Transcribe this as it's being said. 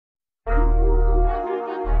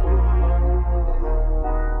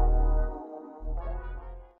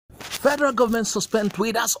Federal government suspend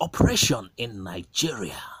Twitter's operation in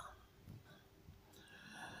Nigeria.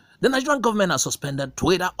 The Nigerian government has suspended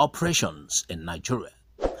Twitter operations in Nigeria.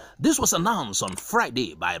 This was announced on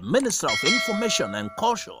Friday by Minister of Information and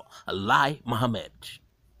Culture, Lai Mohammed.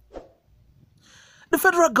 The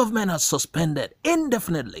federal government has suspended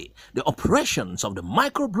indefinitely the operations of the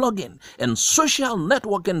microblogging and social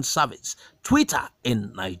networking service Twitter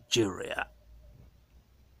in Nigeria.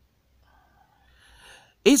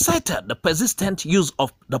 He cited the persistent use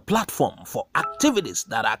of the platform for activities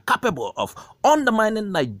that are capable of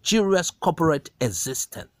undermining Nigeria's corporate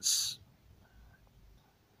existence.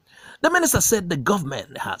 The minister said the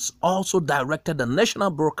government has also directed the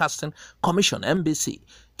National Broadcasting Commission (NBC)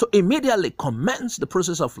 to immediately commence the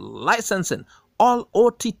process of licensing all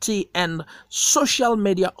OTT and social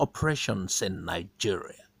media operations in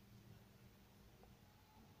Nigeria.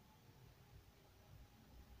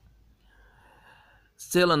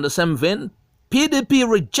 Still in the same vein, PDP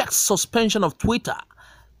rejects suspension of Twitter,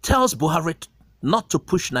 tells Buhari not to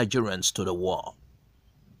push Nigerians to the wall.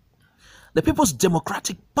 The People's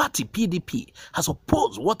Democratic Party, PDP, has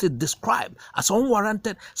opposed what it described as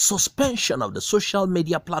unwarranted suspension of the social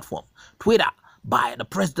media platform, Twitter, by the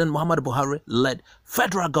President Muhammadu Buhari-led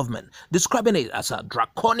federal government, describing it as a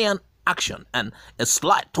draconian action and a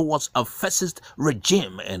slide towards a fascist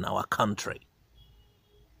regime in our country.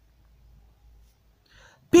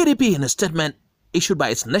 PDP, in a statement issued by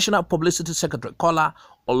its National Publicity Secretary, Kola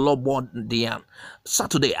Olobodiyan,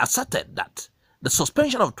 Saturday, asserted that the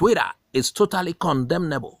suspension of Twitter is totally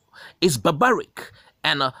condemnable, is barbaric,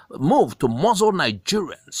 and a move to muzzle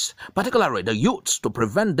Nigerians, particularly the youths, to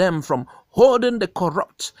prevent them from holding the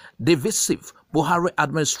corrupt, divisive Buhari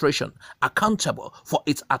administration accountable for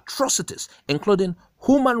its atrocities, including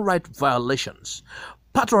human rights violations,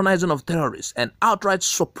 patronizing of terrorists, and outright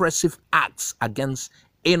suppressive acts against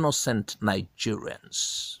innocent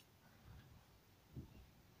Nigerians.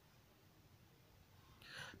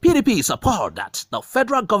 PDP is appalled that the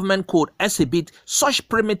federal government could exhibit such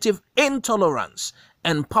primitive intolerance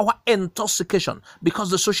and power intoxication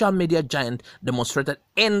because the social media giant demonstrated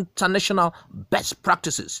international best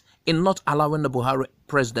practices in not allowing the Buhari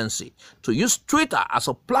presidency to use Twitter as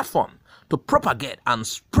a platform to propagate and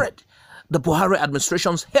spread the Buhari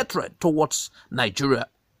administration's hatred towards Nigeria.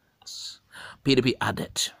 PDP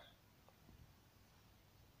added.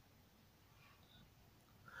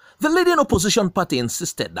 The leading opposition party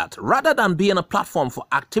insisted that rather than being a platform for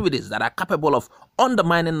activities that are capable of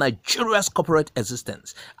undermining Nigeria's corporate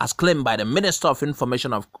existence, as claimed by the Minister of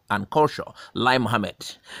Information and Culture, Lai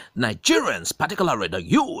Mohammed, Nigerians, particularly the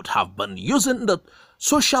youth, have been using the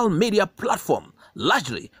social media platform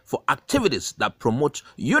largely for activities that promote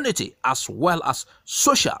unity as well as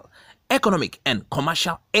social, economic, and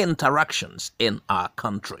commercial interactions in our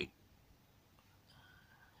country.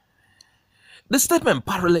 The statement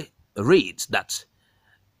parallelly reads that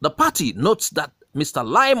the party notes that Mr.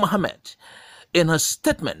 Lai Mohammed, in her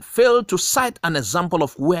statement, failed to cite an example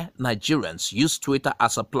of where Nigerians use Twitter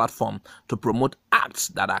as a platform to promote acts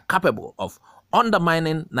that are capable of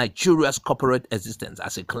undermining Nigeria's corporate existence,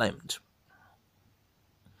 as he claimed.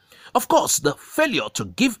 Of course, the failure to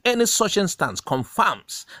give any such instance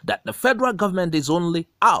confirms that the federal government is only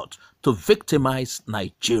out to victimize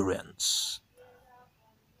Nigerians.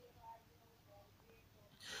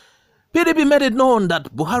 PDP made it known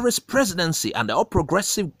that Buhari's presidency and the All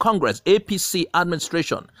Progressive Congress APC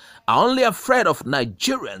administration are only afraid of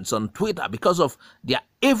Nigerians on Twitter because of their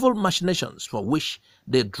evil machinations for which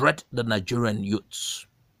they dread the Nigerian youths.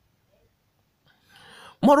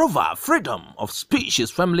 Moreover, freedom of speech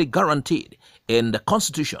is firmly guaranteed in the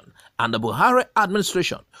Constitution, and the Buhari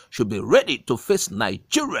administration should be ready to face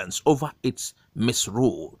Nigerians over its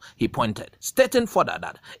misrule, he pointed, stating further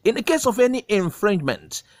that in the case of any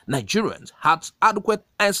infringement, Nigerians had adequate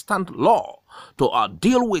instant law to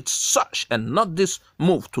deal with such and not this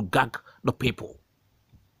move to gag the people.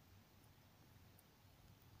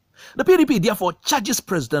 The PDP therefore charges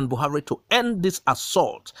President Buhari to end this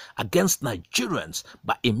assault against Nigerians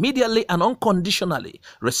by immediately and unconditionally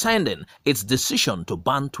rescinding its decision to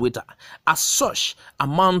ban Twitter, as such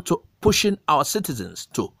amount to pushing our citizens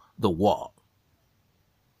to the wall.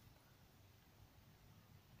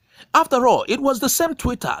 After all, it was the same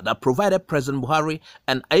Twitter that provided President Buhari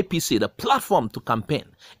and APC the platform to campaign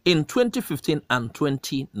in 2015 and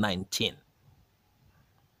 2019.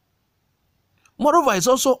 Moreover, it's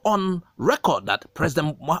also on record that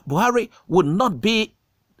President Buhari would not be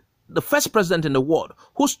the first president in the world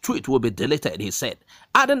whose tweet will be deleted, he said,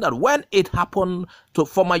 adding that when it happened to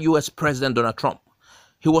former US President Donald Trump,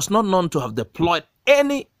 he was not known to have deployed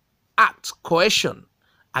any act, coercion,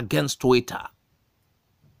 against Twitter.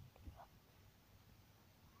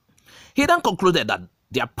 He then concluded that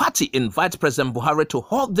their party invites President Buhari to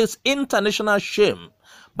hold this international shame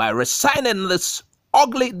by resigning this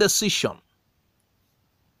ugly decision.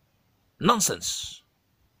 Nonsense.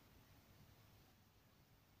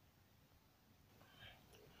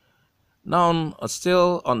 Now,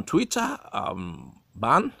 still on Twitter,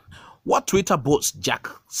 ban. What Twitter boss Jack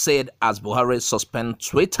said as Buhari suspend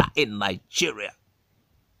Twitter in Nigeria.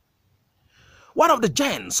 One of the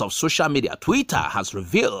giants of social media, Twitter, has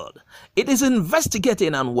revealed it is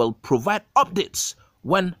investigating and will provide updates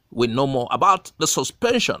when we know more about the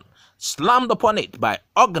suspension slammed upon it by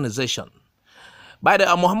the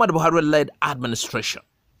Muhammadu Buhari-led administration.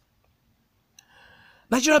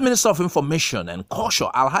 Nigeria Minister of Information and Culture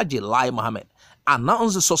Alhaji Lai Mohammed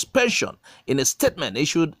announced the suspension in a statement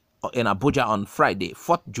issued in Abuja on Friday,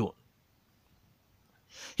 4th June.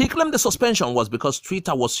 He claimed the suspension was because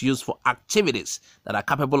Twitter was used for activities that are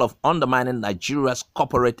capable of undermining Nigeria's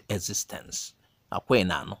corporate existence.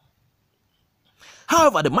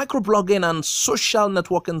 However, the microblogging and social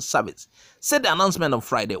networking service said the announcement on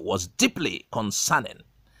Friday was deeply concerning.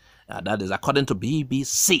 That is according to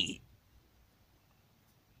BBC.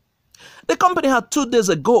 The company had 2 days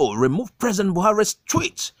ago removed President Buhari's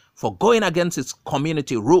tweet for going against its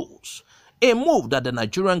community rules, a move that the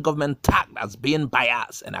Nigerian government tagged as being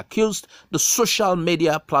biased and accused the social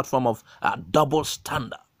media platform of a double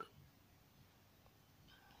standard.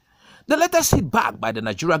 The latest hit back by the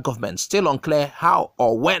Nigerian government still unclear how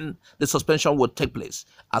or when the suspension would take place,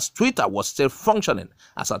 as Twitter was still functioning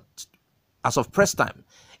as of press time,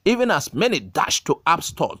 even as many dashed to App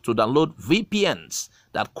Store to download VPNs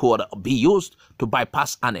that could be used to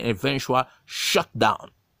bypass an eventual shutdown.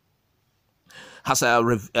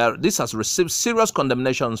 This has received serious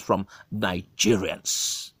condemnations from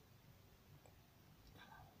Nigerians.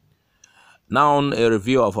 Now, a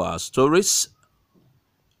review of our stories.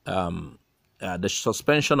 The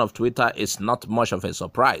suspension of Twitter is not much of a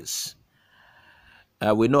surprise.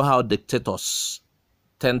 We know how dictators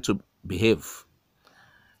tend to behave.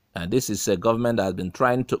 This is a government that has been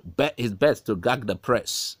trying to bet his best to gag the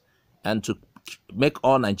press and to make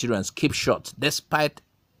all Nigerians keep shut, despite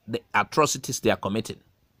the atrocities they are committing.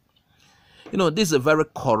 You know, this is a very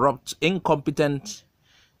corrupt, incompetent,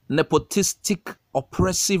 nepotistic,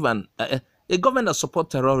 oppressive, and a government that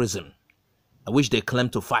supports terrorism, which they claim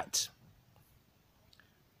to fight.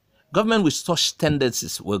 Government with such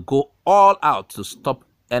tendencies will go all out to stop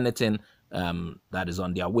anything that is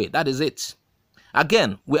on their way. That is it.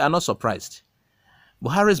 Again, we are not surprised.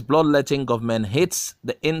 Buhari's bloodletting government hates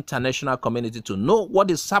the international community to know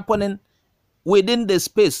what is happening within the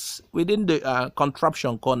space, within the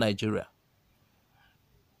contraption called Nigeria.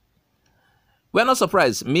 We're not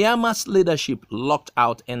surprised. Myanmar's leadership locked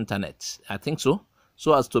out internet, I think so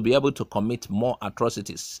as to be able to commit more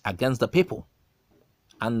atrocities against the people.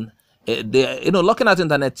 And locking out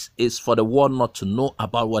internet is for the world not to know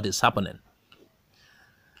about what is happening.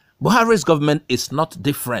 Buhari's government is not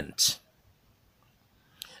different.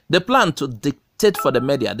 The plan to dictate for the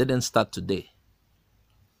media didn't start today.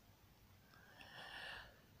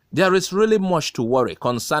 There is really much to worry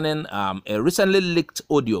concerning a recently leaked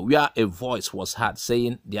audio where a voice was heard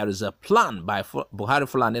saying there is a plan by Buhari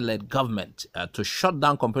Fulani-led government to shut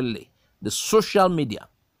down completely the social media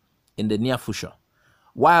in the near future,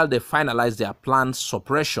 while they finalize their planned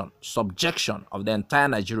subjection of the entire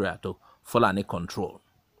Nigeria to Fulani control.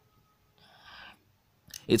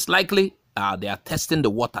 It's likely they are testing the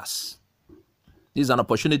waters. This is an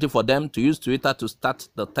opportunity for them to use Twitter to start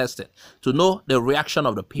the testing, to know the reaction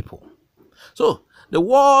of the people. So, the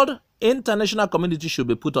world international community should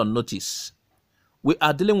be put on notice. We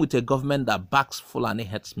are dealing with a government that backs Fulani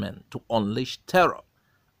headsmen to unleash terror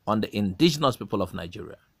on the indigenous people of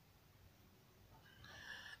Nigeria.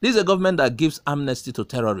 This is a government that gives amnesty to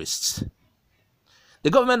terrorists. The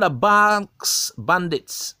government that backs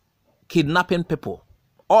bandits, kidnapping people,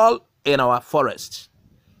 all in our forests.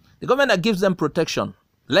 The government that gives them protection,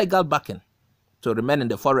 legal backing to remain in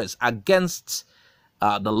the forest against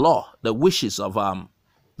the law, the wishes of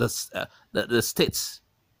the states.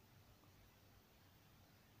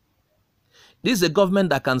 This is a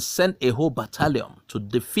government that can send a whole battalion to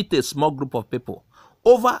defeat a small group of people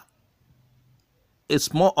over a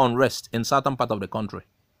small unrest in southern part of the country.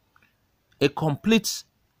 A complete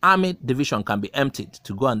army division can be emptied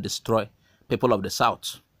to go and destroy people of the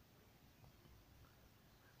south.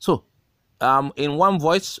 So, in one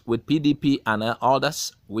voice with PDP and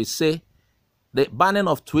others, we say the banning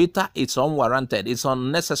of Twitter is unwarranted, it's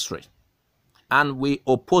unnecessary, and we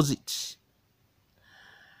oppose it.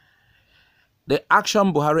 The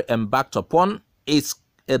action Buhari embarked upon is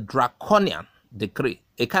a draconian decree,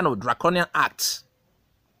 a kind of draconian act.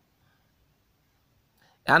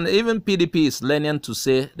 And even PDP is learning to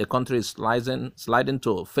say the country is sliding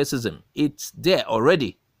to fascism. It's there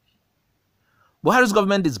already. Buhari's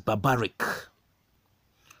government is barbaric.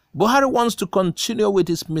 Buhari wants to continue with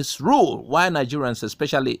his misrule while Nigerians,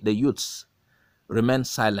 especially the youths, remain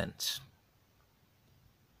silent.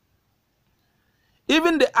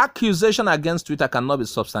 Even the accusation against Twitter cannot be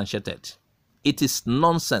substantiated. It is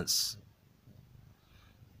nonsense.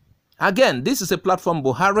 Again, this is a platform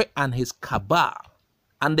Buhari and his cabal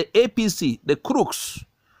and the APC, the crooks,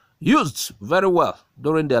 used very well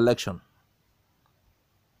during the election.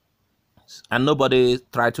 And nobody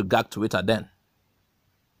tried to gag Twitter then.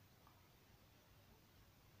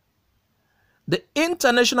 The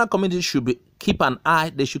international community should keep an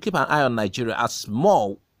eye on Nigeria as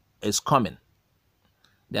more is coming.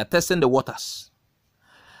 They are testing the waters.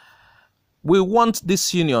 We want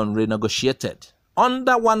this union renegotiated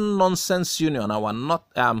under one nonsense union. Not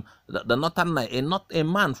a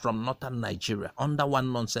man from northern Nigeria under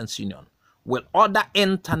one nonsense union will order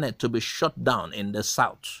internet to be shut down in the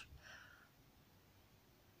south.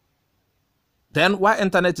 Then, while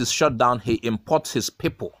internet is shut down, he imports his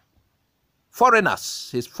people, foreigners.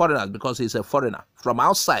 He's foreigners because he's a foreigner from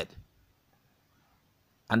outside.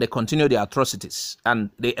 And they continue their atrocities, and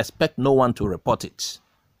they expect no one to report it.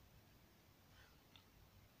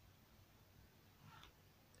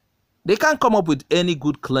 They can't come up with any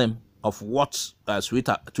good claim of what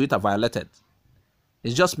Twitter violated.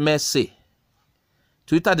 It's just mercy.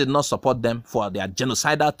 Twitter did not support them for their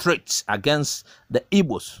genocidal threats against the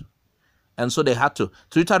Igbos. And so they had to.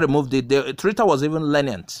 Twitter removed it. Twitter was even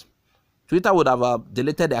lenient. Twitter would have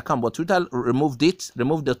deleted the account, but Twitter removed it,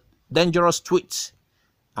 removed the dangerous tweets.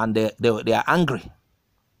 And they are angry.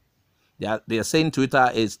 They are saying Twitter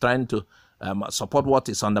is trying to support what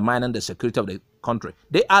is undermining the security of the country.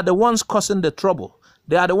 They are the ones causing the trouble.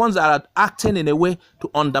 They are the ones that are acting in a way to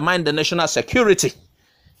undermine the national security.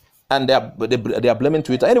 And they are blaming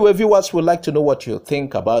Twitter. Anyway, viewers would like to know what you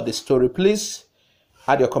think about this story. Please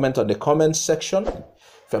add your comment on the comment section. If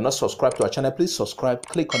you have not subscribed to our channel, please subscribe.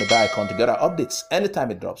 Click on the bell icon to get our updates anytime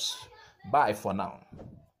it drops. Bye for now.